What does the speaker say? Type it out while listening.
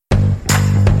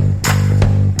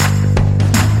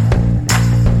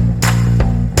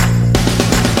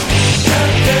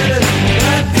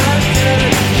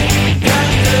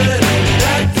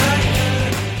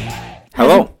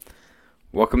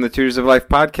Welcome to Tutors of Life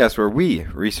podcast, where we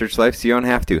research life so you don't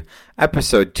have to.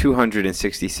 Episode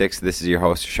 266. This is your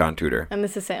host, Shaun Tudor. And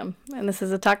this is Sam. And this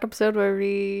is a talk episode where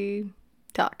we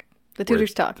talk. The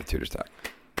Tutors talk. The Tutors talk.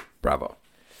 Bravo.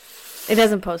 It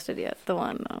hasn't posted yet, the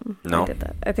one. No. I did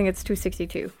that. I think it's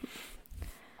 262.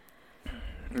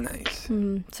 Nice.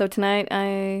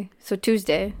 So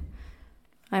Tuesday,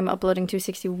 I'm uploading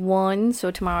 261.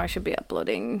 So tomorrow I should be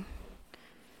uploading.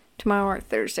 Tomorrow or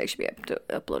Thursday I should be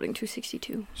uploading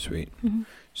 262. Sweet. Mm-hmm.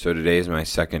 So today is my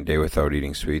second day without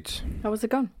eating sweets. How was it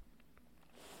going?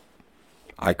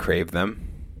 I crave them.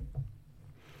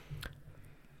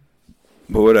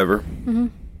 But whatever. Mm-hmm.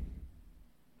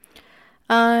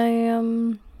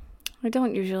 I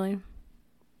don't usually.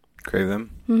 Crave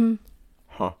them? Mm-hmm.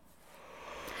 Huh.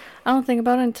 I don't think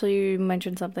about it until you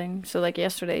mention something. So like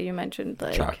yesterday you mentioned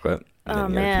like Chocolate. Oh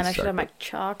man, I should have my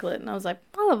chocolate. And I was like,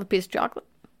 I love a piece of chocolate.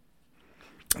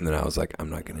 And then I was like, I'm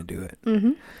not going to do it.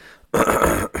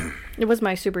 Mm-hmm. It was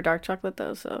my super dark chocolate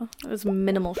though, so it was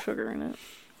minimal sugar in it.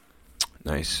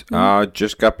 Nice. Mm-hmm.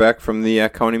 Just got back from the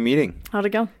county meeting. How'd it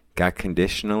go? Got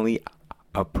conditionally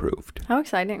approved. How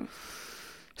exciting.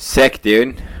 Sick,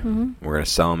 dude. Mm-hmm. We're going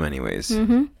to sell them anyways.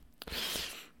 Mm-hmm.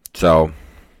 So,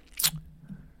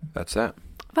 that's that.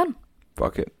 Fun.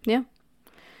 Fuck it. Yeah.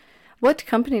 What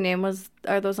company name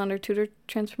are those under Tutor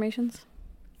Transformations?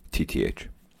 TTH.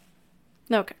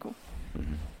 Okay, cool.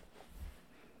 Mm-hmm.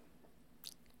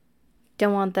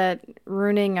 Don't want that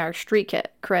ruining our street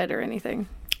cred or anything.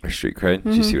 Our street cred? Mm-hmm.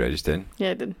 Did you see what I just did?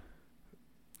 Yeah, I did.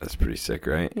 That's pretty sick,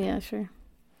 right? Yeah, sure.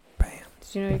 Bam.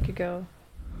 Did you know you could go...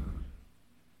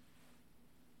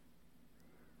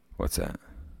 What's that?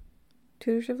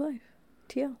 Tutors of Life.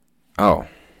 TL. Oh.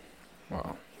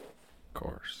 Well, of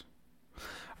course.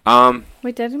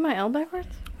 Wait, did I do my L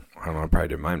backwards? I don't know. I probably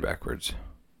did mine backwards.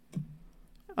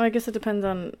 Oh, I guess it depends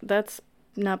on... That's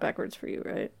not backwards for you,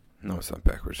 right? No, it's not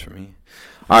backwards for me.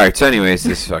 All right. So, anyways,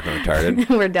 this is fucking retarded.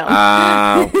 We're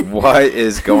done. What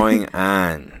is going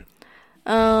on?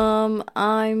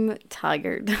 I'm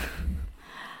tired.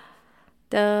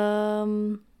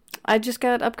 I just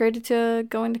got upgraded to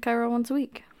going to Cairo once a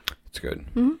week. It's good.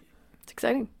 Mm-hmm. It's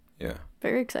exciting. Yeah.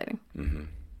 Very exciting. Mm-hmm.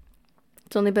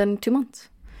 It's only been 2 months.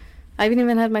 I haven't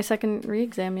even had my second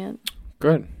re-exam yet.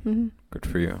 Good. Mm-hmm. Good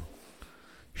for you.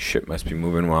 Shit must be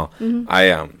moving well. Mm-hmm.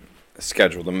 I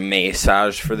scheduled a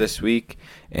massage for this week,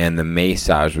 and the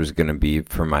massage was going to be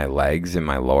for my legs and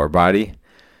my lower body.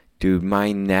 Dude,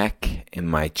 my neck and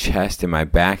my chest and my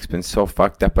back's been so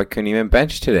fucked up I couldn't even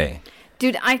bench today.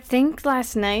 Dude, I think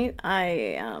last night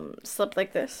I slept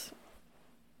like this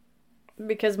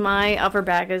because my upper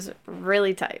back is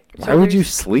really tight. Why would you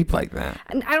sleep like that?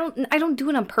 And I don't do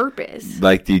it on purpose.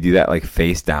 Like, do you do that like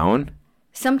face down?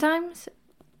 Sometimes.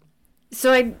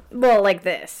 So like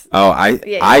this. Oh,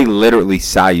 Yeah. I literally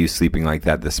saw you sleeping like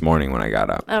that this morning when I got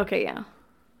up. Okay, yeah.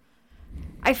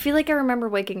 I feel like I remember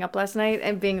waking up last night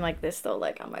and being like this though,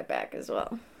 like on my back as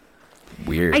well.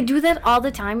 Weird. I do that all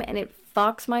the time and it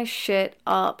fucks my shit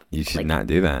up. You should not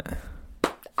do that.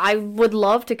 I would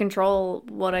love to control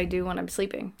what I do when I'm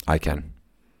sleeping. I can.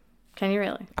 Can you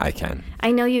really? I can.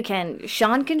 I know you can.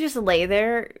 Shaun can just lay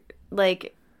there,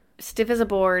 like, stiff as a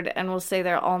board, and will stay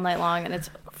there all night long, and it's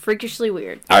freakishly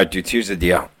weird. All right, dude, here's the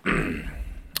deal.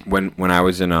 When I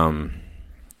was in the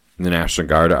National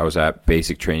Guard, I was at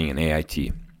basic training in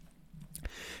AIT.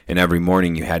 And every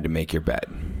morning you had to make your bed.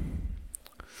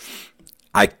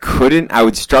 I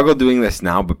would struggle doing this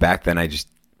now, but back then I just,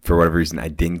 for whatever reason, I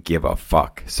didn't give a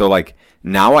fuck. So, like,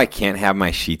 now I can't have my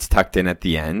sheets tucked in at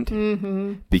the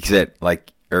end because it,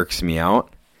 like, irks me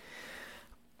out.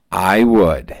 I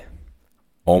would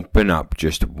open up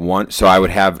just one. So I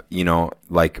would have,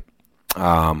 like,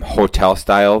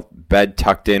 hotel-style bed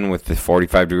tucked in with the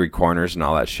 45-degree corners and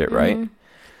all that shit, right?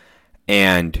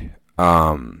 And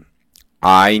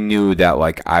I knew that,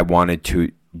 like, I wanted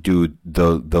to do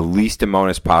the least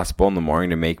amount as possible in the morning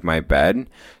to make my bed.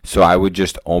 So I would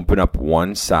just open up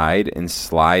one side and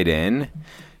slide in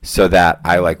so that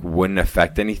I, like, wouldn't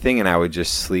affect anything. And I would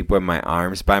just sleep with my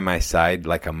arms by my side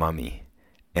like a mummy.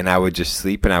 And I would just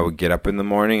sleep and I would get up in the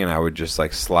morning and I would just,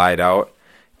 like, slide out,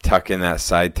 tuck in that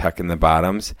side, tuck in the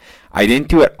bottoms. I didn't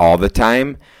do it all the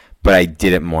time, but I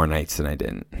did it more nights than I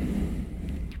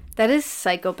didn't. That is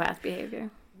psychopath behavior.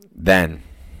 Then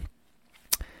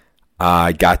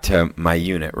I got to my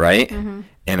unit, right? Mm-hmm.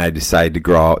 And I decided to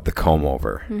grow out the comb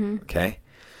over. Mm-hmm. Okay.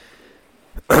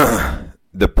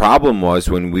 The problem was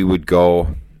when we would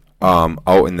go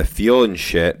out in the field and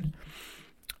shit,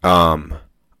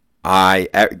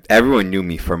 everyone knew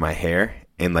me for my hair,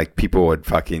 and, like, people would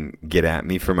fucking get at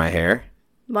me for my hair.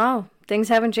 Wow. Things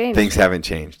haven't changed. Things haven't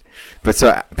changed. But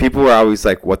so people were always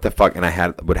like, what the fuck? And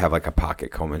I would have like a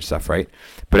pocket comb and stuff, right?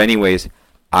 But anyways,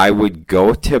 I would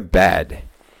go to bed.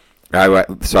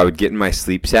 So I would get in my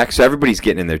sleep sack. So everybody's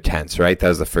getting in their tents, right? That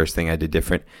was the first thing I did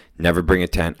different. Never bring a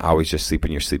tent. Always just sleep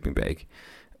in your sleeping bag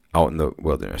out in the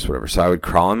wilderness, whatever. So I would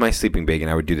crawl in my sleeping bag and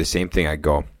I would do the same thing. I'd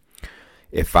go,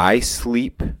 if I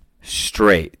sleep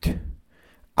straight,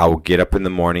 I will get up in the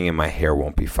morning and my hair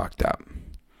won't be fucked up.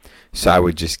 So I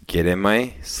would just get in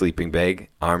my sleeping bag,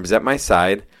 arms at my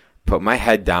side, put my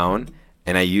head down,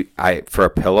 and I for a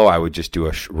pillow, I would just do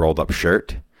a rolled up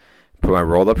shirt. Put my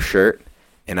rolled up shirt,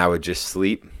 and I would just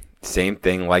sleep. Same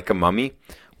thing, like a mummy.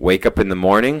 Wake up in the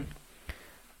morning,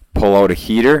 pull out a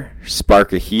heater,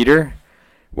 spark a heater.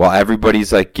 While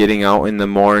everybody's like getting out in the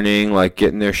morning, like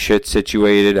getting their shit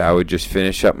situated, I would just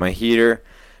finish up my heater,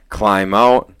 climb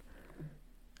out,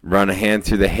 run a hand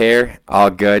through the hair, all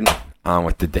good. On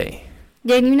with the day.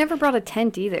 Yeah, and you never brought a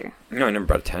tent either. No, I never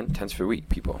brought a tent. Tents for weak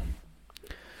people.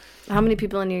 How many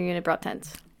people in your unit brought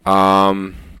tents?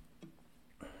 I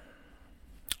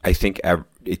think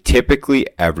typically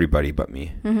everybody but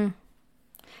me. Mm-hmm.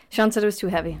 Shaun said it was too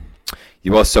heavy.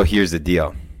 Well, so here's the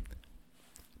deal.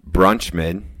 Brunch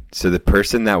mid. So the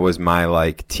person that was my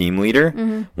like team leader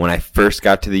when I first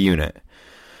got to the unit,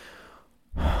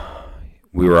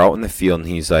 we were out in the field and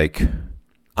he's like,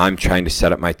 I'm trying to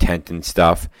set up my tent and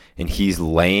stuff, and he's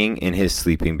laying in his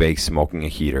sleeping bag smoking a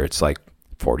heater. It's like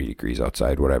 40 degrees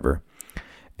outside, whatever.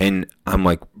 And I'm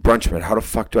like, Brunchman, how the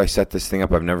fuck do I set this thing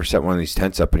up? I've never set one of these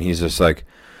tents up. And he's just like,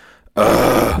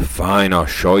 fine, I'll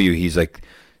show you. He's like,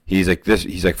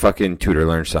 fucking Tudor,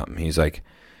 learn something. He's like,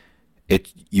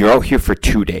 you're out here for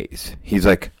 2 days. He's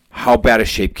like, how bad a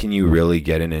shape can you really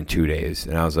get in 2 days?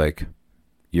 And I was like,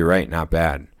 you're right, not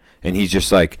bad. And he's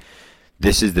just like,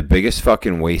 this is the biggest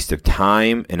fucking waste of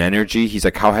time and energy. He's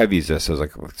like, how heavy is this? I was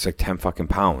like, it's like 10 fucking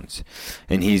pounds.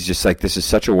 And he's just like, this is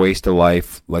such a waste of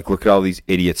life. Like, look at all these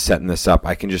idiots setting this up.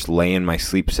 I can just lay in my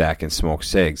sleep sack and smoke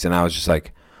cigs. And I was just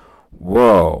like,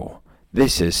 whoa,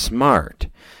 this is smart.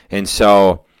 And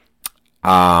so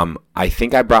I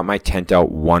think I brought my tent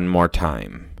out one more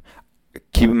time.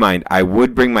 Keep in mind, I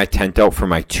would bring my tent out for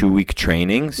my 2-week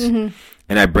trainings. Mm-hmm.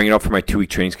 And I bring it out for my 2-week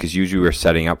trainings because usually we're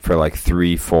setting up for like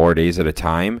 3-4 days at a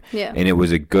time. Yeah. And it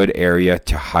was a good area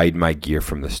to hide my gear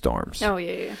from the storms. Oh,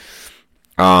 yeah.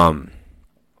 And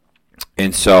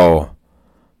so,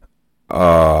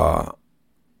 and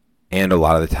a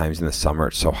lot of the times in the summer,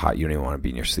 it's so hot you don't even want to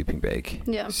be in your sleeping bag.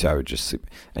 Yeah. So I would just sleep.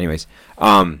 Anyways,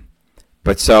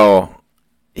 but so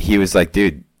he was like,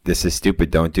 dude, this is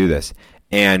stupid. Don't do this.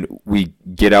 And we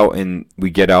get out and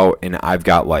I've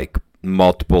got like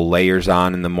multiple layers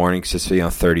on in the morning, so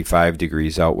 35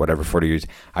 degrees out, whatever, 40 degrees.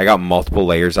 I got multiple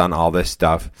layers on all this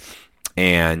stuff,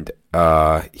 and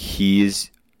he's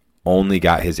only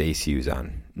got his ACUs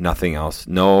on, nothing else,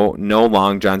 no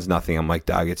long johns, nothing. I'm like,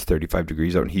 dog, it's 35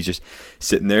 degrees out, and he's just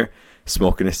sitting there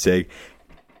smoking a cig,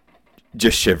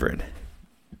 just shivering.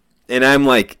 And I'm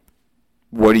like,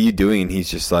 what are you doing? And he's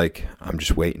just like, I'm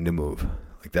just waiting to move.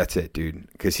 Like, that's it, dude.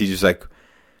 Because he's just like,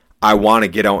 I want to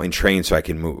get out and train so I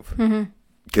can move.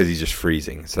 Because he's just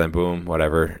freezing. So then, boom,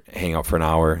 whatever, hang out for an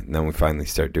hour. And then we finally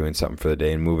start doing something for the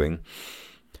day and moving.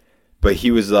 But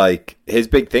he was like, his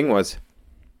big thing was,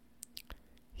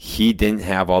 he didn't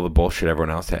have all the bullshit everyone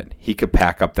else had. He could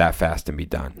pack up that fast and be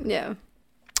done. Yeah.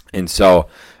 And so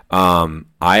I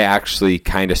actually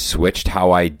kind of switched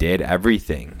how I did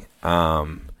everything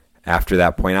after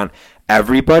that point on.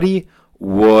 Everybody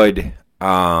would...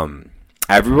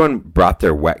 everyone brought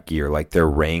their wet gear, like their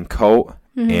raincoat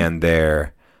and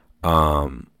their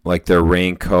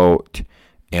raincoat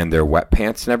and their wet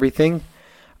pants and everything.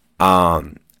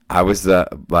 I was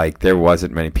there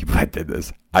wasn't many people that did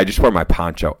this. I just wore my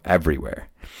poncho everywhere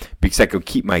because I could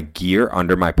keep my gear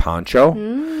under my poncho.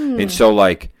 And so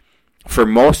like for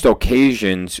most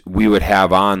occasions we would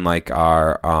have on like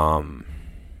our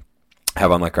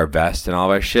vest and all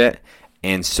of our shit.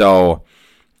 And so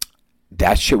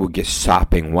that shit would get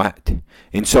sopping wet.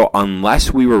 And so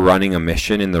unless we were running a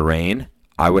mission in the rain,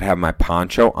 I would have my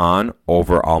poncho on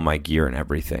over all my gear and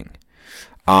everything.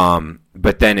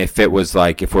 But then if it was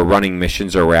like, if we're running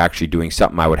missions or we're actually doing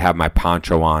something, I would have my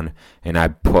poncho on and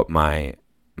I'd put my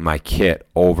kit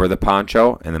over the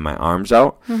poncho and then my arms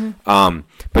out.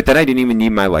 But then I didn't even need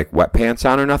my like wet pants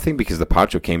on or nothing because the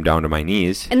poncho came down to my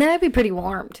knees. And then it'd be pretty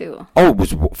warm too. Oh, it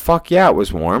was, fuck yeah, it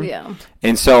was warm. Yeah.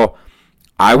 And so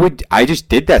I just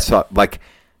did that. So like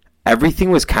everything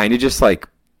was kind of just like,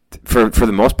 for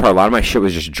the most part, a lot of my shit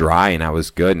was just dry and I was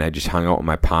good. And I just hung out with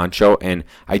my poncho. And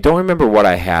I don't remember what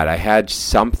I had. I had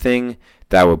something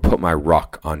that I would put my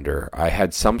ruck under. I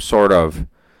had some sort of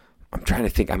I'm trying to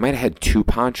think. I might have had 2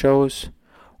 ponchos,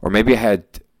 or maybe I had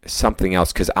something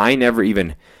else, because I never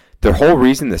even, the whole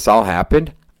reason this all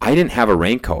happened, I didn't have a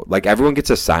raincoat. Like, everyone gets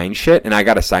assigned shit, and I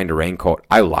got assigned a raincoat.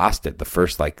 I lost it the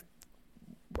first, like,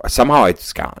 somehow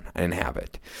it's gone. I didn't have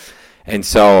it. And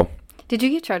so. Did you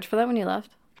get charged for that when you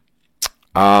left?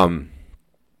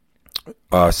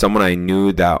 Someone I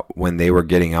knew that when they were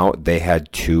getting out, they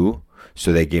had 2,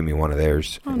 so they gave me one of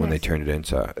theirs when they turned it in.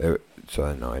 So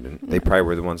no, I didn't. They probably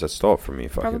were the ones that stole it from me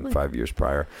fucking 5 years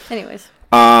prior. Anyways.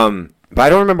 But I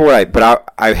don't remember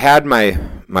I had my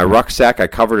rucksack. I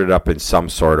covered it up in some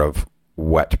sort of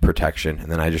wet protection,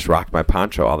 and then I just rocked my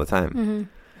poncho all the time. Mm-hmm.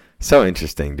 So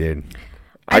interesting, dude.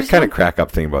 I kind of crack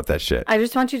up thinking about that shit. I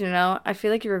just want you to know, I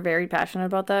feel like you were very passionate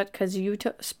about that because you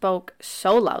spoke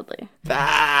so loudly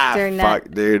during that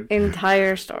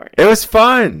entire story. It was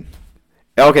fun.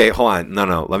 Okay, hold on.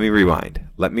 No. Let me rewind.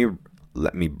 Let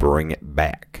me bring it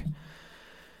back.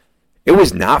 It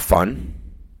was not fun.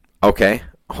 Okay,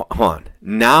 hold on.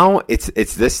 Now it's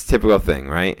this typical thing,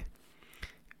 right?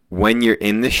 When you're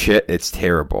in the shit, it's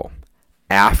terrible.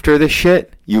 After the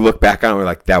shit, you look back on it and we're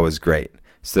like, that was great.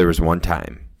 So there was one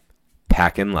time,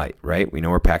 packing light, right? We know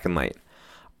we're packing light.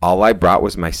 All I brought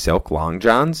was my silk long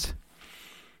johns,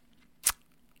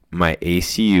 my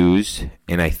ACUs,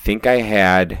 and I think I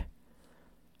had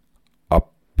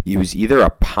it was either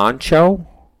a poncho.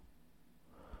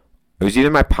 It was either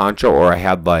my poncho or I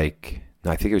had I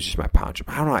think it was just my poncho.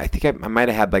 I don't know. I think I might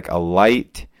have had like a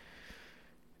light,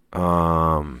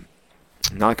 not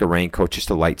like a raincoat,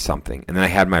 just a light something. And then I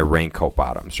had my raincoat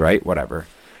bottoms, right? Whatever.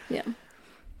 Yeah.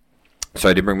 So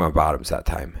I didn't bring my bottoms that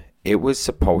time. It was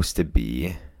supposed to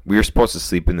be, we were supposed to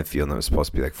sleep in the field, and it was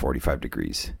supposed to be like 45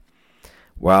 degrees.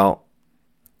 Well,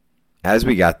 as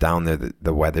we got down there,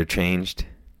 the weather changed,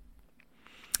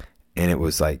 and it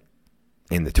was like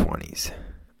in the 20s.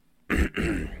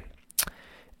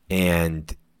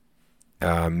 And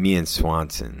me and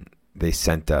Swanson, they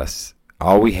sent us,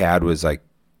 all we had was like,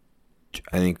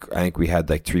 I think we had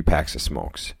like 3 packs of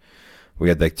smokes. We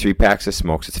had like 3 packs of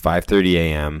smokes. It's 5:30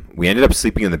 a.m. We ended up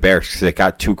sleeping in the barracks because it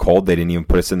got too cold. They didn't even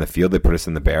put us in the field. They put us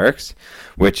in the barracks,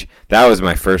 which that was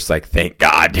my first, like, thank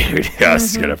God, dude. I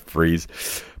was going to freeze.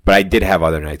 But I did have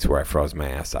other nights where I froze my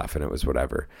ass off, and it was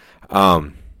whatever.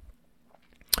 But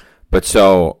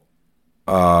so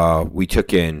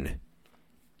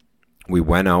we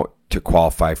went out to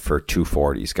qualify for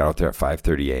 240s, got out there at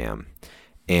 5:30 a.m.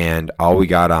 And all we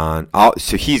got on,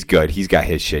 so he's good. He's got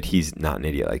his shit. He's not an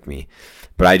idiot like me.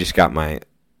 But I just got my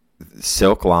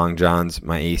silk long johns,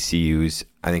 my ACUs.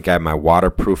 I think I had my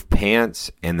waterproof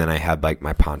pants, and then I had like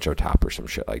my poncho top or some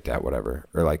shit like that, whatever.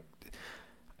 Or like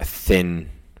a thin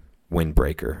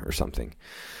windbreaker or something.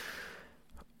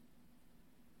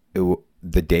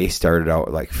 The day started out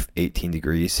at like 18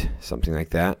 degrees, something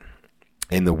like that.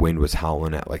 And the wind was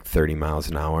howling at like 30 miles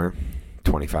an hour,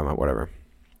 25 miles, whatever.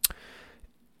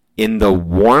 In the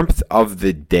warmth of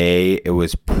the day, it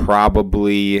was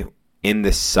probably in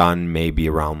the sun, maybe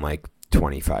around like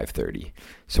 25, 30.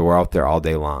 So we're out there all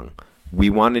day long. We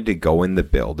wanted to go in the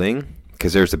building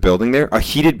because there's a building there, a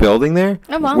heated building there,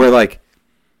 where like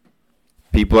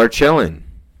people are chilling.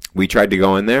 We tried to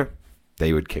go in there.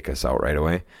 They would kick us out right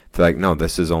away. They're like, no,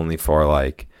 this is only for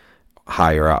like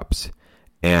higher ups.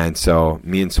 And so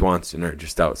me and Swanson are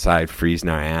just outside freezing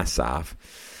our ass off.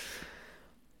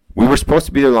 We were supposed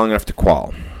to be there long enough to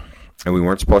qual, and we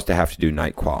weren't supposed to have to do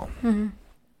night qual. Mm-hmm.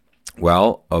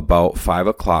 Well, about 5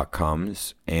 o'clock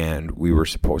comes, and we were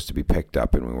supposed to be picked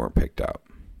up, and we weren't picked up.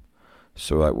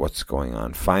 So we're like, what's going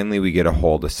on? Finally, we get a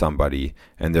hold of somebody,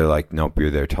 and they're like, nope,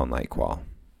 you're there till night qual.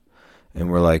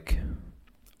 And we're like,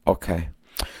 okay.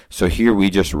 So here we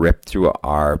just ripped through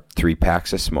our 3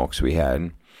 packs of smokes we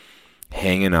had,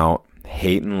 hanging out,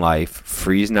 hating life,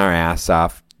 freezing our ass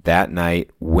off. That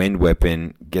night, wind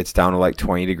whipping, gets down to like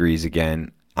 20 degrees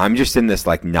again. I'm just in this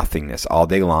like nothingness all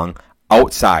day long,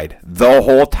 outside the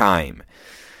whole time.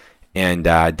 And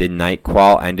did night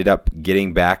qual, ended up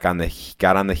getting back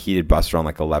got on the heated bus around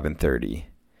like 11:30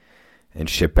 and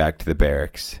shipped back to the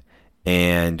barracks.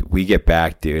 And we get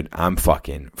back, dude, I'm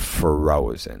fucking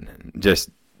frozen, just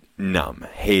numb,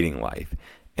 hating life.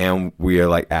 And we are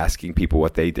like asking people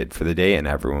what they did for the day, and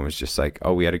everyone was just like,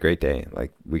 oh, we had a great day.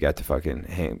 Like, we got to fucking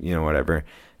hang, whatever.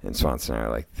 And Swanson and I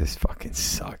are like, this fucking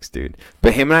sucks, dude.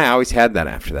 But him and I always had that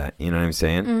after that. You know what I'm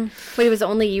saying? Wait, it was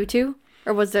only you two?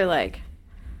 Or was there like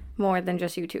more than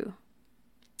just you two?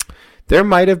 There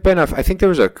might have been, I think there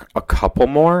was a couple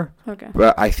more. Okay.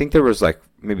 But I think there was like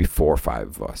maybe 4 or 5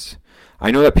 of us.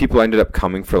 I know that people ended up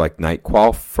coming for like night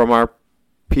qual from our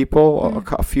people,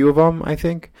 a few of them, I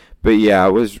think. But yeah,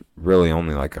 it was really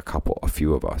only like a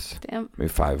few of us. Damn. Maybe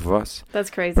 5 of us. That's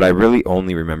crazy. But I really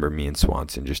only remember me and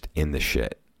Swanson just in the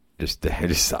shit. It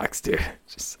just sucks, dude.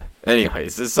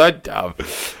 Anyways, it's so dumb.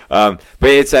 But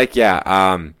it's like,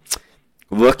 every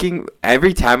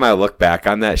time I look back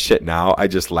on that shit now, I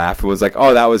just laugh. It was like,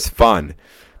 oh, that was fun.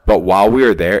 But while we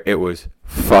were there, it was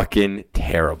fucking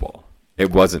terrible.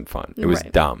 It wasn't fun. It was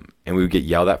dumb. And we would get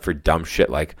yelled at for dumb shit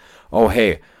like, oh,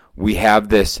 hey, we have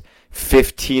this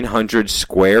 1,500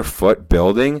 square foot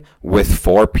building with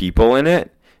 4 people in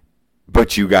it,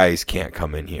 but you guys can't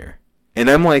come in here. And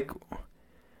I'm like,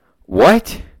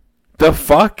 what the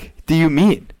fuck do you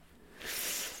mean?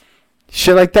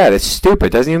 Shit like that. It's stupid.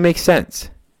 It doesn't even make sense.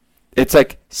 It's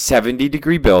like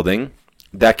 70-degree building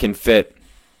that can fit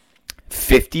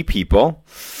 50 people.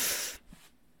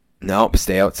 Nope,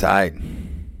 stay outside.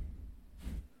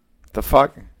 The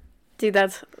fuck? Dude,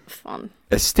 that's fun.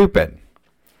 It's stupid.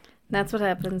 That's what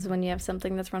happens when you have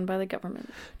something that's run by the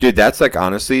government. Dude, that's like,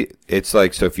 honestly, it's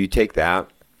like, so if you take that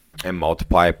and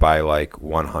multiply it by like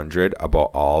 100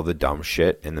 about all the dumb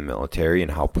shit in the military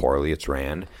and how poorly it's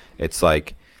ran, it's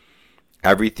like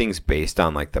everything's based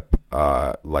on like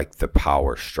the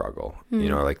power struggle, you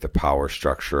know, like the power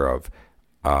structure of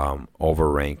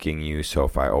overranking you. So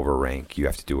if I overrank, you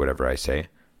have to do whatever I say.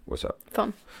 What's up?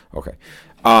 Fun. Okay.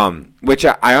 Which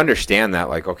I understand that,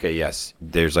 like, okay, yes,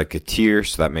 there's like a tier,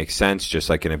 so that makes sense. Just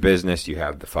like in a business, you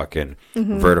have the fucking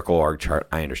vertical org chart.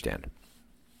 I understand.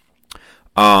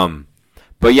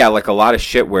 But yeah, like a lot of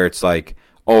shit where it's like,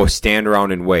 oh, stand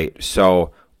around and wait.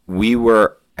 So we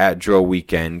were at drill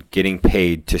weekend getting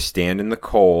paid to stand in the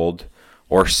cold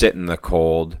or sit in the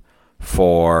cold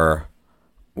for,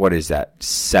 what is that,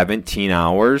 17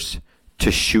 hours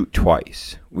to shoot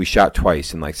twice. We shot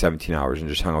twice in like 17 hours and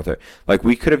just hung out there. Like,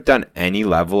 we could have done any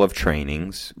level of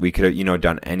trainings. We could have, you know,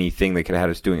 done anything. They could have had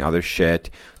us doing other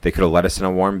shit. They could have let us in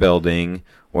a warm building,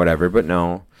 whatever, but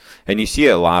no. And you see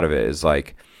a lot of it is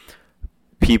like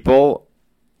people,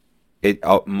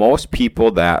 most people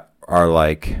that are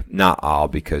like, not all,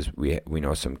 because we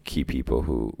know some key people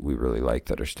who we really like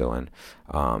that are still in,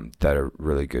 that are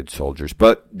really good soldiers.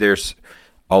 But there's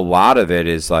a lot of it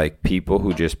is like people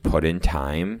who just put in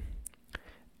time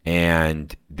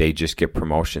and they just get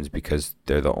promotions because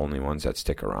they're the only ones that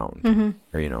stick around,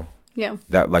 or, you know. Yeah.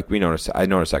 That, like, I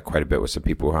noticed that quite a bit with some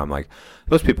people who I'm like,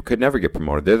 those people could never get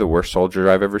promoted. They're the worst soldier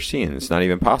I've ever seen. It's not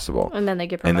even possible. And then they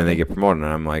get promoted. And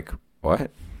I'm like,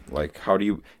 what? Like, how do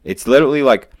you, it's literally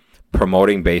like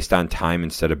promoting based on time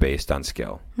instead of based on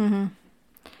skill.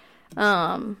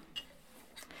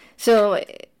 So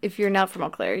if you're not from Eau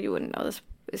Claire, you wouldn't know this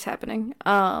is happening.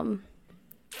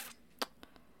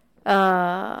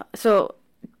 So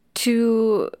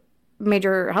 2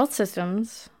 major health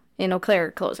systems in Eau Claire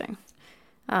are closing.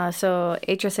 So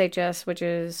HSHS, which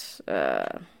is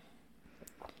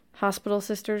Hospital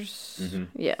Sisters,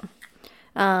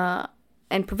 and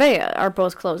Prevea are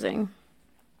both closing.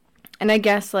 And I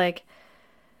guess like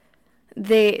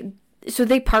they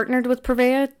partnered with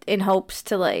Prevea in hopes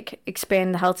to like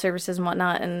expand the health services and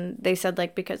whatnot. And they said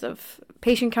like because of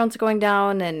patient counts going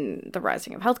down and the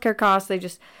rising of healthcare costs, they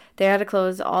had to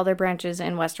close all their branches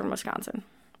in Western Wisconsin.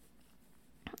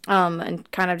 And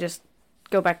kind of just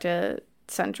go back to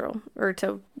Central or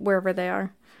to wherever they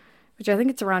are, which I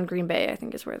think it's around Green Bay, I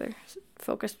think is where they're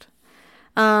focused.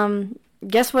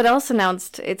 Guess what else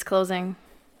announced it's closing?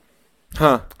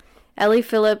 Huh. Ellie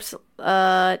Phillips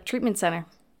Treatment Center.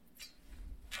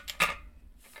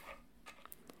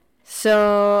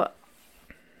 So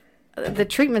the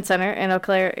treatment center in Eau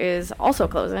Claire is also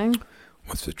closing.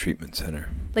 What's the treatment center?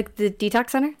 Like the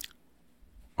detox center?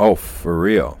 Oh, for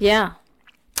real? Yeah.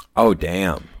 Oh,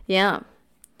 damn. Yeah.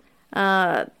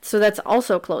 So that's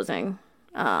also closing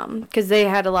because they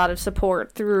had a lot of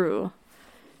support through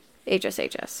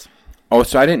HSHS. Oh,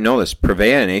 so I didn't know this.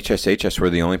 Prevea and HSHS were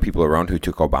the only people around who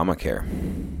took Obamacare.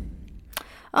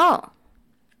 Oh,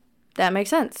 that makes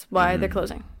sense. Why they're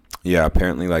closing. Yeah,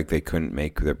 apparently like they couldn't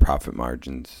make their profit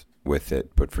margins with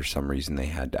it, but for some reason they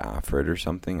had to offer it or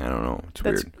something. I don't know. It's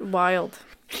That's weird. That's wild.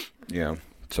 Yeah.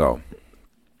 So,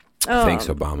 thanks,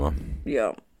 Obama.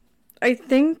 Yeah. I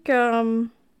think, I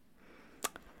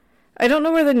don't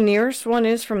know where the nearest one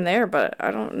is from there, but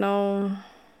I don't know.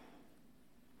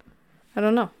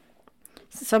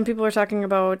 Some people are talking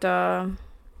about,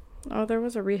 there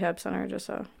was a rehab center I just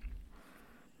saw.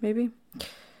 Maybe.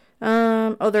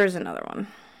 There's another one.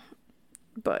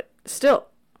 But still,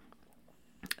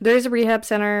 there's a rehab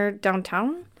center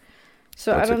downtown.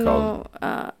 So What's I don't know.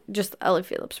 Just Ellie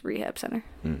Phillips Rehab Center.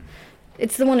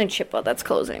 It's the one in Chippewa that's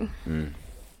closing.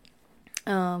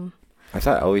 I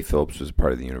thought Ellie Phillips was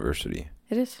part of the university.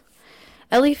 It is.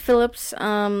 Ellie Phillips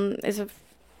is a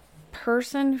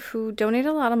person who donated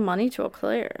a lot of money to Eau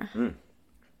Claire.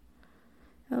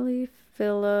 Ellie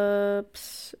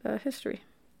Phillips history.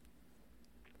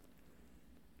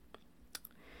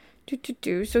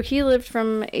 So he lived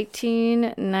from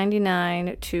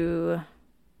 1899 to...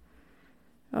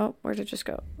 Oh, where did it just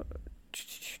go?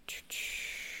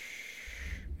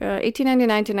 1899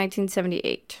 to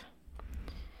 1978.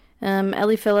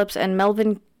 Ellie Phillips and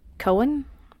Melvin Cohen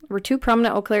were two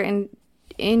prominent Eau Claire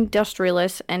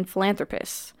industrialists and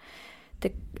philanthropists.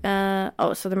 There's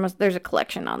a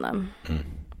collection on them.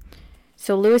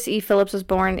 So Louis E. Phillips was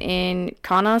born in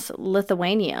Kaunas,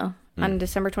 Lithuania, on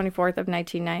December 24th of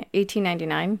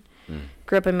 1899.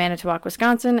 Grew up in Manitowoc,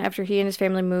 Wisconsin, after he and his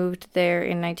family moved there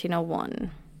in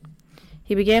 1901.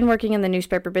 He began working in the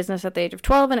newspaper business at the age of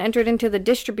 12 and entered into the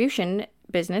distribution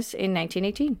business in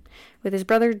 1918 with his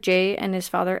brother Jay and his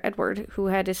father Edward, who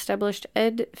had established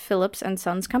Ed Phillips and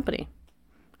Sons Company.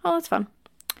 Oh, that's fun.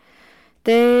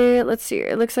 Let's see here.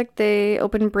 It looks like they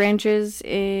opened branches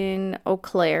in Eau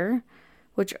Claire,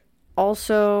 which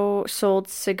also sold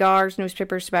cigars,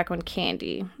 newspapers, tobacco, and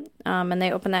candy. And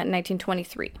they opened that in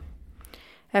 1923.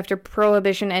 After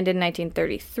Prohibition ended in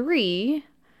 1933,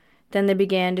 then they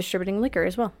began distributing liquor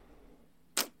as well.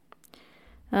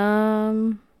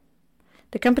 The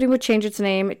company would change its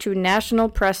name to National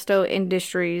Presto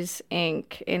Industries,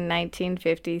 Inc. in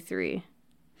 1953.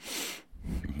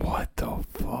 What the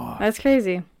fuck? That's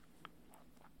crazy.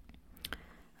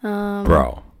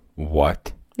 Bro,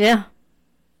 what? Yeah.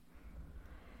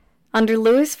 Under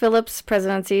Louis Phillips'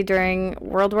 presidency during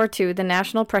World War II, the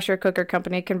National Pressure Cooker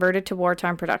Company converted to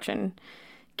wartime production,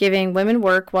 giving women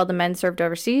work while the men served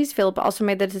overseas. Philip also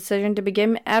made the decision to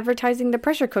begin advertising the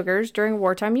pressure cookers during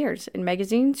wartime years in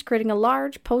magazines, creating a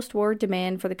large post-war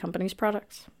demand for the company's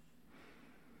products.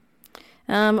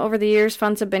 Over the years,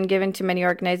 funds have been given to many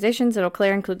organizations at Eau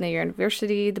Claire, including the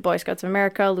University, the Boy Scouts of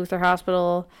America, Luther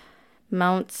Hospital,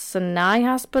 Mount Sinai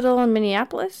Hospital in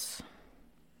Minneapolis.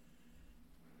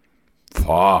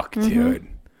 Fuck, dude.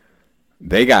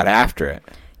 They got after it.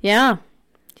 Yeah.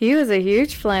 He was a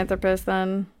huge philanthropist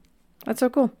then. That's so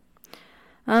cool.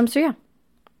 So yeah.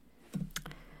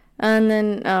 And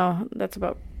then, that's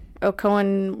about...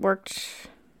 Cohen worked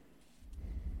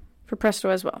for Presto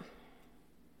as well.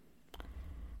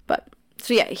 But,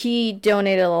 so yeah, he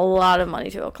donated a lot of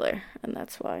money to Eau Claire. And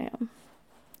that's why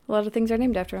a lot of things are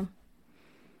named after him.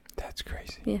 That's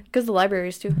crazy. Yeah, because the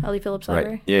libraries too. Ellie Phillips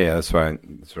Library. Yeah, that's what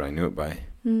I knew it by.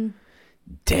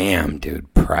 Damn,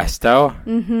 dude. Presto?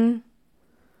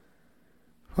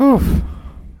 Oof.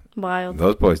 Wild.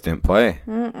 Those boys didn't play.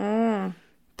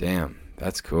 Damn,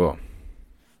 that's cool.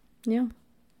 Yeah.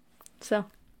 So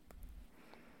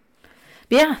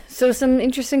some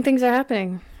interesting things are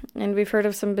happening. And we've heard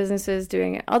of some businesses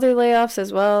doing other layoffs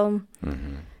as well.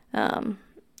 And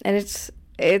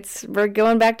we're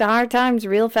going back to hard times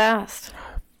real fast.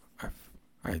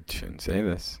 I shouldn't say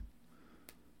this.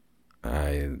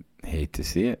 I hate to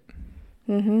see it.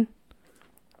 I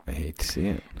hate to see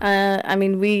it. I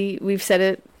mean, we've said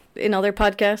it in other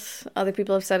podcasts. Other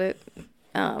people have said it.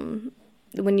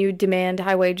 When you demand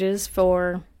high wages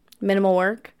for minimal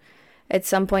work, at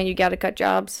some point you got to cut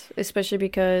jobs, especially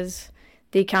because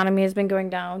the economy has been going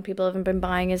down. People haven't been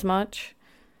buying as much,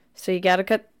 so you got to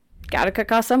cut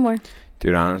costs somewhere.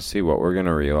 Dude, honestly, what we're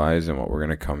gonna realize and what we're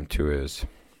gonna come to is,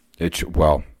 I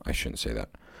shouldn't say that.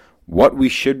 What we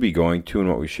should be going to and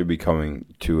what we should be coming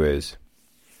to is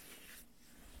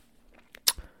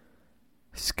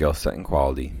skill set and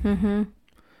quality.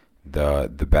 The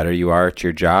better you are at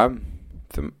your job,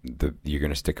 the you're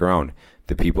gonna stick around.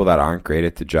 The people that aren't great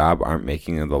at the job, aren't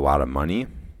making a lot of money,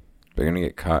 they're gonna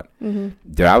get cut.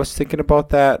 Dude, I was thinking about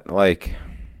that, like,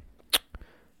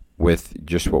 with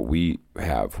just what we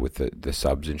have with the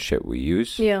subs and shit we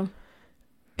use. Yeah.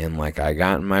 And, like, I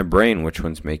got in my brain which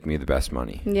ones make me the best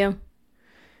money. Yeah.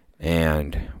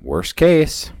 And worst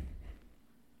case,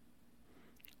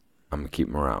 I'm going to keep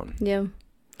them around. Yeah.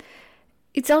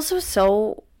 It's also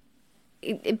so...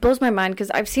 It blows my mind because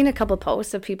I've seen a couple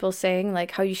posts of people saying, like,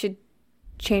 how you should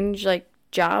change, like,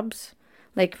 jobs.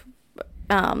 Like,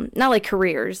 not, like,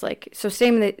 careers. Like, so stay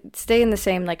in the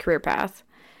same, like, career path.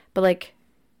 But, like...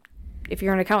 If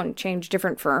you're an accountant, change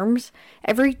different firms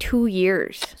every 2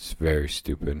 years. It's very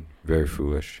stupid. Very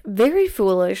foolish. Very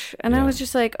foolish. And I was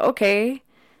just like, okay,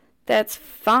 that's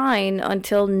fine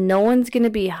until no one's going to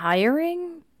be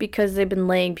hiring because they've been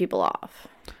laying people off.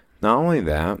 Not only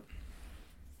that,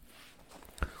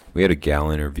 we had a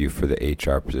gal interview for the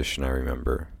HR position, I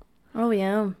remember. Oh,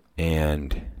 yeah.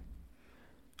 And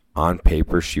on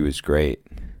paper, she was great.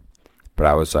 But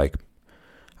I was like,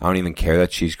 I don't even care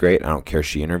that she's great. I don't care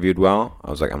she interviewed well. I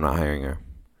was like, I'm not hiring her.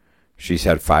 She's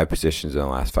had 5 positions in the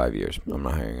last 5 years. I'm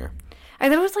not hiring her. I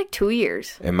thought it was like 2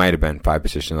 years. It might have been 5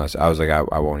 positions less. I was like,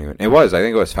 I won't even. It was. I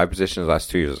think it was 5 positions the last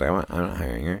 2 years. I was like, I'm not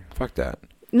hiring her. Fuck that.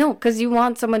 No, because you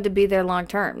want someone to be there long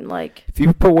term. Like, if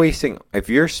you put wasting, if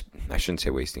you're, I shouldn't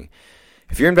say wasting.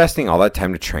 If you're investing all that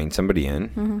time to train somebody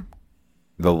in,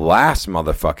 the last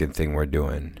motherfucking thing we're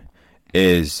doing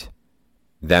is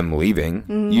them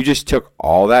leaving. You just took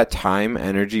all that time,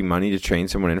 energy, money to train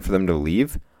someone in for them to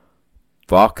leave.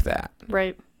 Fuck that.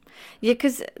 Right. Yeah,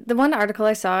 because the one article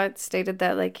I saw, it stated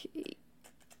that, like,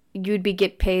 you'd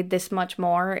get paid this much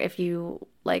more if you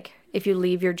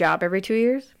leave your job every 2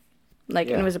 years. Like,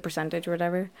 and it was a percentage or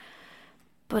whatever.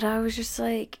 But I was just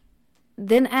like,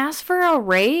 then ask for a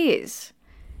raise.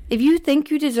 If you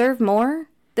think you deserve more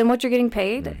than what you're getting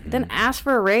paid, then ask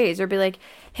for a raise. Or be like,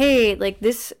 hey, like,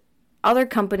 this other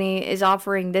company is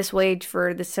offering this wage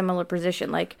for this similar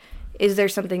position. Like, is there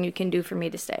something you can do for me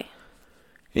to stay?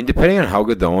 And depending on how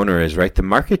good the owner is, right, the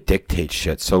market dictates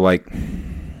shit. So, like,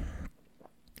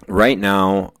 right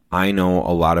now, I know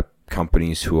a lot of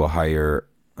companies who will hire,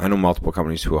 I know multiple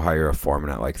companies who will hire a foreman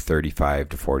at like $35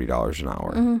 to $40 an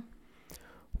hour.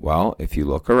 Well, if you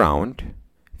look around,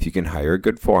 if you can hire a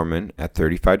good foreman at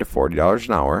 $35 to $40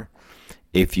 an hour,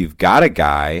 if you've got a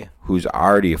guy who's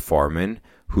already a foreman,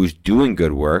 who's doing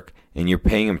good work, and you're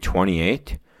paying him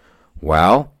 $28,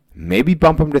 well, maybe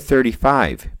bump him to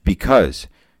 $35 because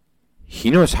he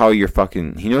knows how your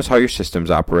systems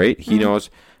operate. He knows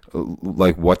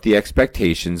like what the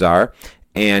expectations are.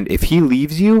 And if he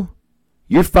leaves you,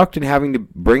 you're fucked in having to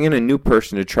bring in a new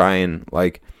person to try and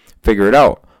like figure it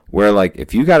out. Where like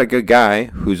if you got a good guy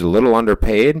who's a little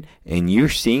underpaid and you're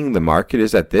seeing the market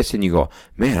is at this and you go,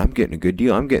 man, I'm getting a good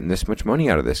deal. I'm getting this much money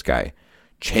out of this guy.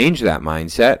 Change that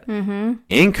mindset.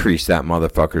 Increase that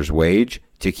motherfucker's wage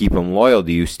to keep him loyal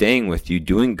to you, staying with you,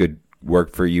 doing good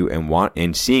work for you,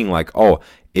 and seeing like, oh,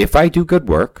 if I do good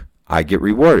work, I get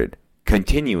rewarded.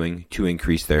 Continuing to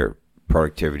increase their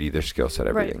productivity, their skill set,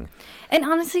 everything. Right. And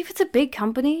honestly, if it's a big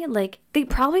company, like they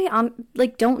probably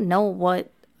don't know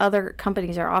what other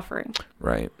companies are offering.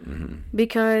 Right.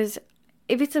 Because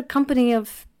if it's a company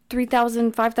of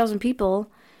 3,000, 5,000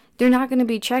 people, they're not going to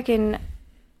be checking,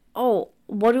 oh,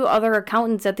 what do other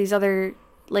accountants at these other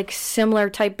like similar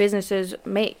type businesses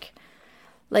make?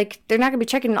 Like, they're not going to be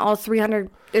checking all 300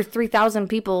 or 3,000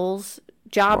 people's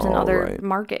jobs in other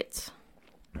markets.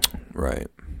 Right.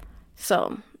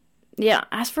 So, yeah,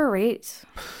 ask for a raise.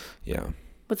 Yeah.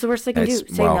 What's the worst they can do?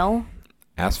 Say no?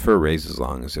 Ask for a raise as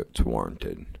long as it's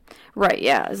warranted. Right,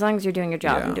 yeah. As long as you're doing your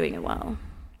job and doing it well.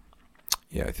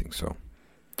 Yeah, I think so.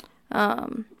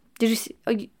 Did you see...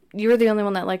 Oh, you were the only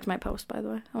one that liked my post, by the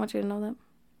way. I want you to know that.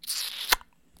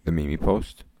 The Mimi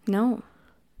post? No.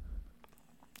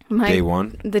 Day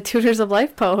one? The Tutors of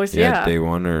Life post, yeah. Day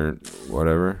one or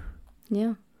whatever.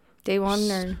 Yeah. Day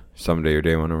one or... Someday or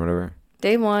day one or whatever.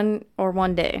 Day one or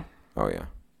one day. Oh, yeah.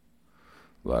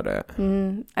 Love that.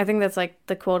 I think that's like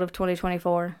the quote of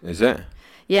 2024. Is it?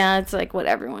 Yeah, it's like what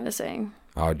everyone is saying.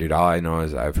 Oh, dude, all I know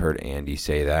is I've heard Andy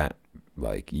say that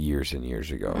like years and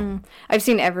years ago. I've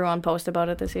seen everyone post about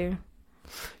it this year.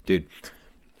 Dude,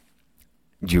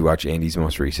 did you watch Andy's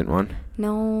most recent one?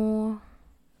 No.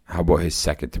 How about his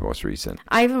second to most recent?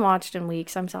 I haven't watched in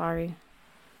weeks. I'm sorry.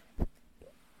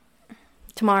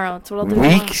 Tomorrow. That's what I'll do.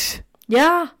 Weeks? Tomorrow.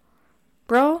 Yeah.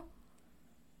 Bro.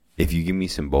 If you give me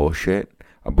some bullshit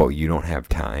about you don't have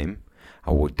time,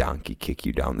 I will donkey kick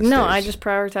you down the stairs. No, I just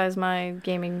prioritize my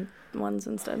gaming ones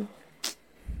instead.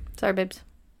 Sorry, babes.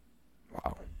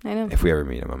 Wow. I know. If we ever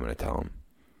meet him, I'm going to tell him.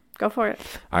 Go for it.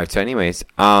 All right, so anyways,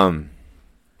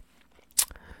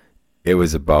 it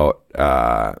was about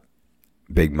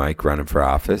Big Mike running for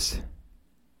office.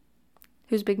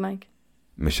 Who's Big Mike?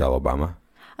 Michelle Obama.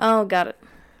 Oh, got it.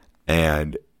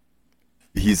 And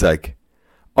he's like,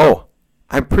 oh,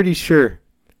 I'm pretty sure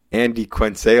Andy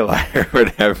Quincuela or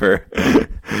whatever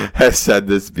has said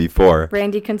this before.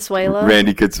 Randy Consuela.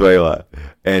 Randy Consuela.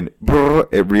 And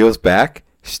it reels back.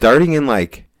 Starting in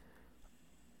like,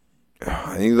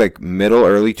 I think like middle,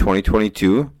 early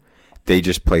 2022, they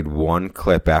just played one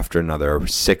clip after another.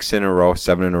 6 in a row,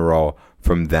 7 in a row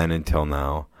from then until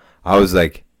now. I was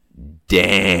like,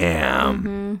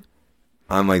 damn.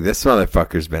 I'm like, this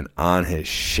motherfucker's been on his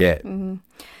shit.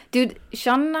 Dude,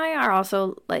 Shaun and I are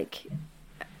also like,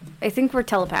 I think we're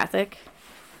telepathic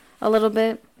a little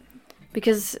bit.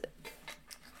 Because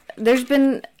there's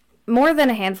been more than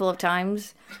a handful of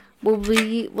times where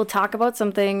we will talk about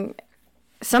something,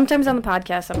 sometimes on the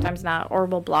podcast, sometimes not, or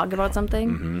we'll blog about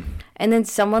something. And then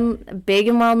someone big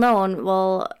and well known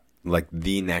will like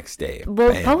the next day.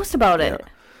 We'll bam. post about it. Yeah.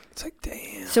 It's like,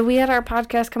 damn. So we had our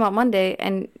podcast come out Monday,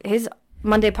 and his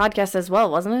Monday podcast as well,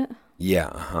 wasn't it?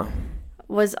 Yeah,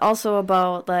 Was also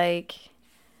about, like,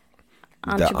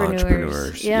 entrepreneurs. The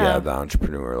entrepreneurs. Yeah, the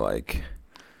entrepreneur, like...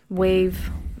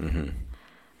 wave. Mm-hmm.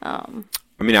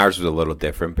 I mean, ours was a little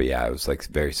different, but yeah, it was, like,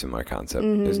 very similar concept.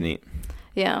 It was neat.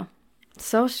 Yeah.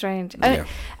 So strange. Yeah.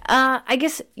 I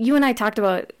guess you and I talked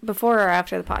about, before or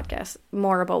after the podcast,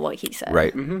 more about what he said.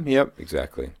 Right. Mm-hmm. Yep,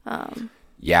 exactly.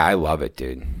 Yeah, I love it,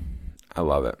 dude. I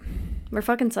love it. We're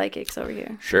fucking psychics over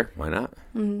here. Sure, why not?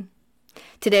 Mm-hmm.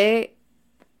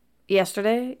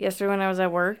 Yesterday when I was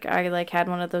at work, I, like, had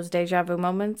one of those deja vu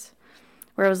moments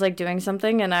where I was, like, doing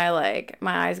something, and I, like,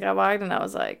 my eyes got wide, and I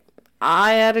was like,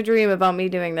 I had a dream about me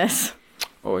doing this.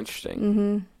 Oh, interesting.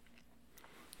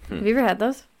 Mm-hmm. Have you ever had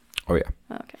those? Oh, yeah.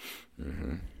 Oh, okay.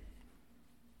 Mm-hmm.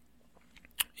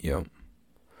 Yep.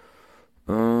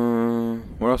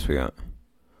 What else we got?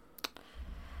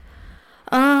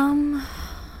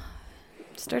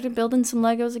 Started building some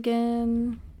Legos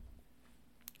again.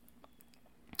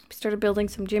 Started building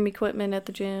some gym equipment at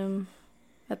the gym,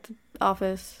 at the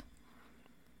office.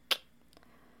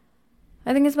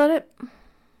 I think that's about it.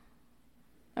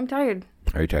 I'm tired.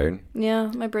 Are you tired? Yeah,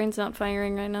 my brain's not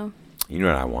firing right now. You know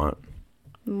what I want?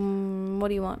 What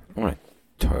do you want? I want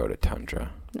a Toyota Tundra.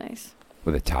 Nice.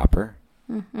 With a topper?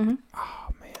 Mm-hmm. Oh,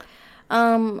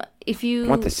 man. If you... I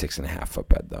want the 6.5 foot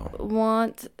bed, though.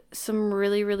 Want some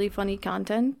really, really funny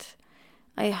content,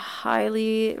 I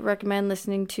highly recommend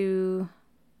listening to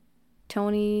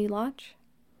Tony Lodge.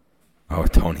 Oh,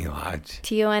 Tony Lodge.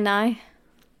 Toni.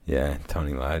 Yeah,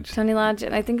 Tony Lodge. Tony Lodge,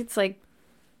 and I think it's like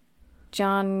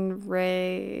John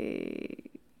Ray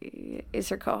is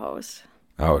her co-host.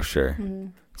 Oh, sure. Mm-hmm.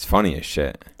 It's funny as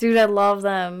shit. Dude, I love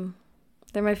them.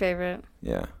 They're my favorite.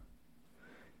 Yeah.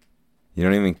 You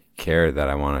don't even care that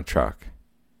I want a truck.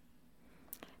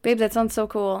 Babe, that sounds so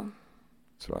cool.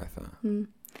 That's what I thought.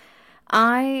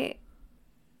 I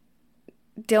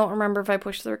don't remember if I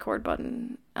pushed the record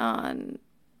button on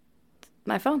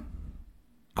my phone.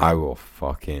 I will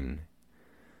fucking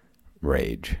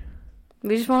rage.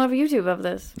 We just won't have a YouTube of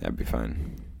this. That'd be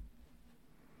fine.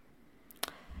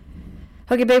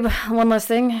 Okay, babe, one last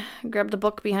thing. Grab the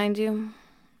book behind you.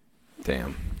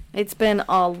 Damn. It's been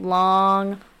a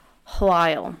long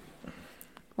while.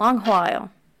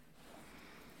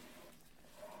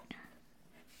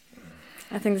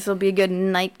 I think this will be a good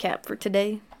nightcap for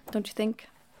today, don't you think?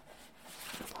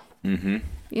 Mm-hmm.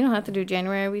 You don't have to do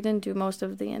January. We didn't do most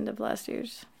of the end of last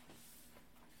year's.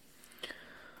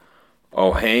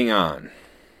 Oh, hang on.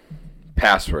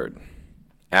 Password.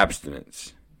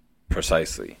 Abstinence.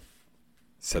 Precisely,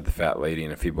 said the fat lady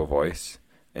in a feeble voice,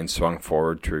 and swung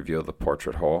forward to reveal the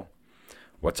portrait hole.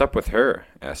 What's up with her?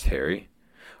 Asked Harry.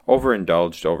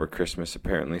 Overindulged over Christmas,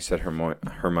 apparently, said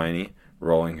Hermione,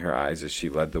 rolling her eyes as she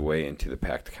led the way into the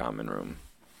packed common room.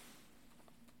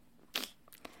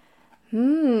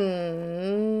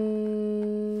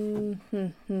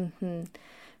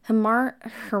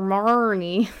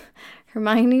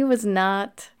 Hermione was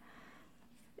not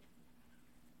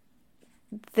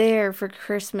there for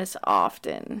Christmas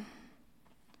often.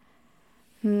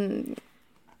 Can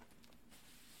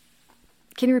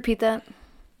you repeat that?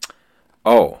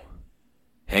 Oh,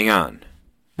 hang on.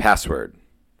 Password.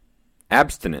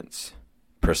 Abstinence.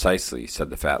 Precisely, said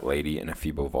the fat lady in a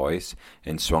feeble voice,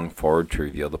 and swung forward to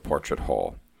reveal the portrait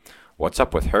hole. What's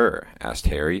up with her? Asked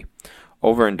Harry.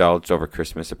 Overindulged over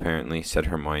Christmas, apparently, said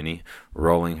Hermione,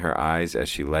 rolling her eyes as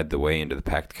she led the way into the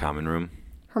packed common room.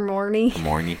 Hermione.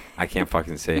 I can't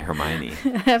fucking say Hermione.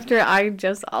 After I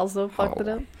just also fucked it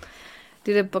up.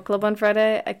 Dude, at book club on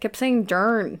Friday, I kept saying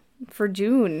Dern for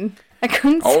June. I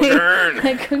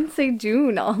couldn't say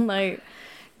June all night.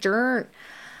 Dern.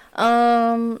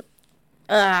 Man,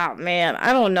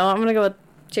 I don't know. I'm gonna go with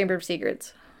Chamber of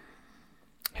Secrets.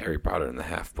 Harry Potter and the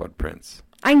Half-Blood Prince.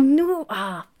 I knew.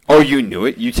 Oh, you knew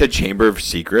it? You said Chamber of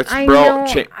Secrets, I bro?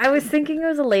 know. I was thinking it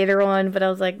was a later one, but I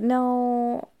was like,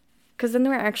 no. Because then they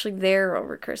were actually there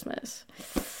over Christmas.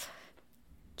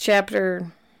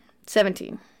 Chapter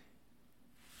 17.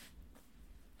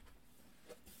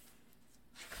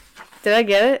 Did I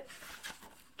get it?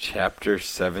 Chapter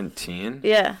 17?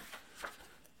 Yeah.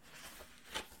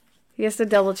 He has to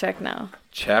double check now.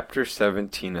 Chapter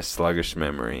 17, A Sluggish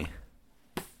Memory.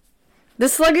 The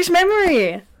Sluggish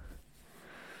Memory!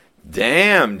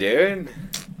 Damn, dude.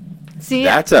 See?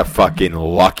 That's a fucking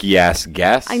lucky-ass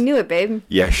guess. I knew it, babe.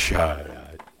 Yeah, shut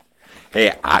up.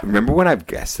 Hey, I remember when I've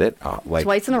guessed it? Like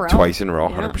twice in a row? Twice in a row,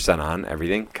 yeah. 100% on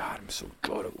everything. God, I'm so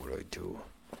good at what I do.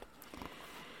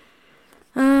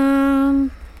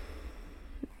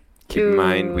 Keep in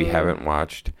mind, we haven't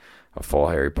watched a full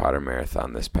Harry Potter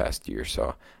marathon this past year,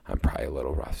 so I'm probably a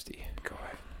little rusty. Go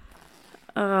ahead.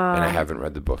 And I haven't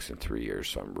read the books in 3 years,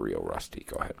 so I'm real rusty.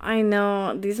 Go ahead. I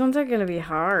know. These ones are going to be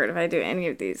hard if I do any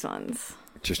of these ones.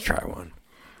 Just try one.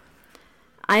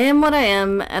 I am what I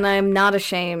am, and I am not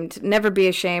ashamed. Never be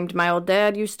ashamed, my old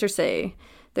dad used to say.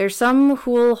 There's some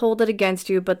who'll hold it against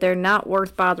you, but they're not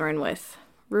worth bothering with.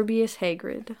 Rubeus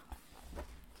Hagrid.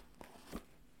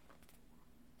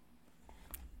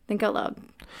 Think out loud.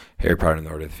 Harry Potter and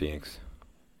the Order of the Phoenix.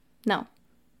 No.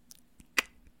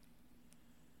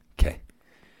 Okay.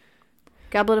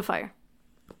 Goblet of Fire.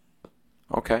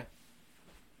 Okay.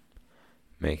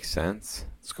 Makes sense.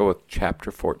 Let's go with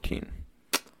chapter 14.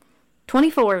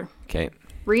 24. Okay.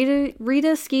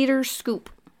 Rita Skeeter Scoop.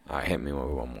 All right, hit me with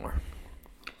one more.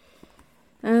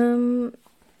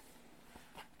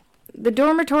 The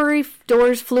dormitory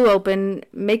doors flew open,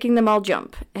 making them all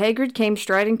jump. Hagrid came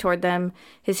striding toward them,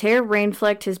 his hair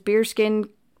rain-flecked, his bearskin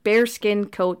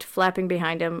coat flapping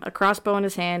behind him, a crossbow in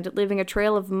his hand, leaving a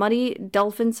trail of muddy,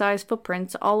 dolphin-sized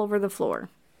footprints all over the floor.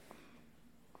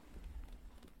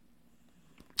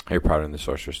 Harry Potter and the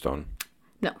Sorcerer's Stone.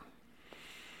 No.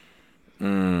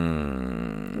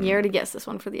 You already guessed this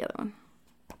one for the other one.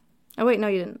 Oh, wait, no,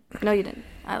 you didn't. No, you didn't.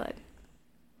 I lied.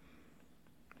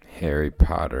 Harry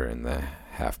Potter and the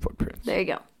Half-Blood Prince. There you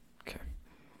go. Okay.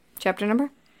 Chapter number?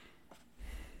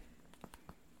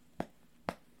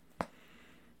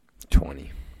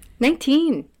 20.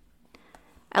 19.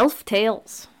 Elf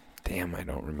Tales. Damn, I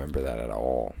don't remember that at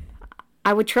all.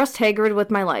 I would trust Hagrid with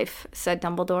my life, said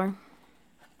Dumbledore.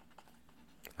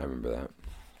 I remember that.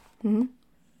 Mm-hmm.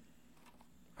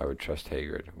 I would trust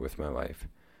Hagrid with my life.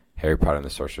 Harry Potter and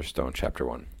the Sorcerer's Stone, Chapter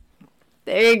 1.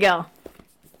 There you go.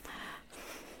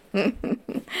 I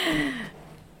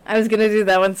was going to do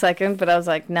that 1 second, but I was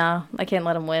like, nah, I can't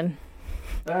let him win.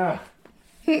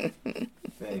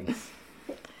 Thanks.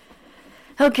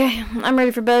 Okay, I'm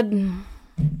ready for bed.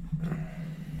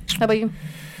 How about you?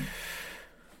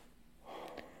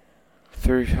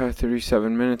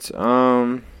 37 minutes.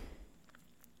 I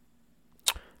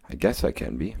guess I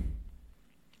can be.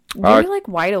 You're like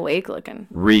wide awake looking.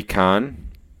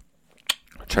 Recon.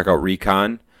 Check out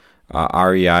Recon.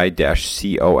 rei-con.info.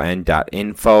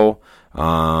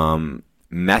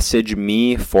 Message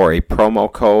me for a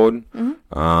promo code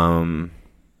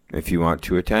if you want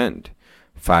to attend.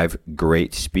 5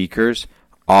 great speakers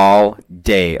all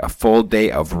day. A full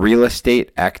day of real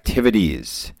estate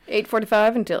activities.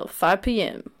 8:45 until 5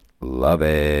 p.m. Love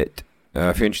it.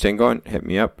 If you're interested in going, hit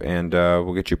me up and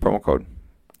we'll get you a promo code.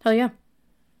 Hell yeah.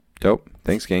 Dope.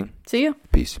 Thanks, gang. See you.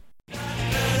 Peace.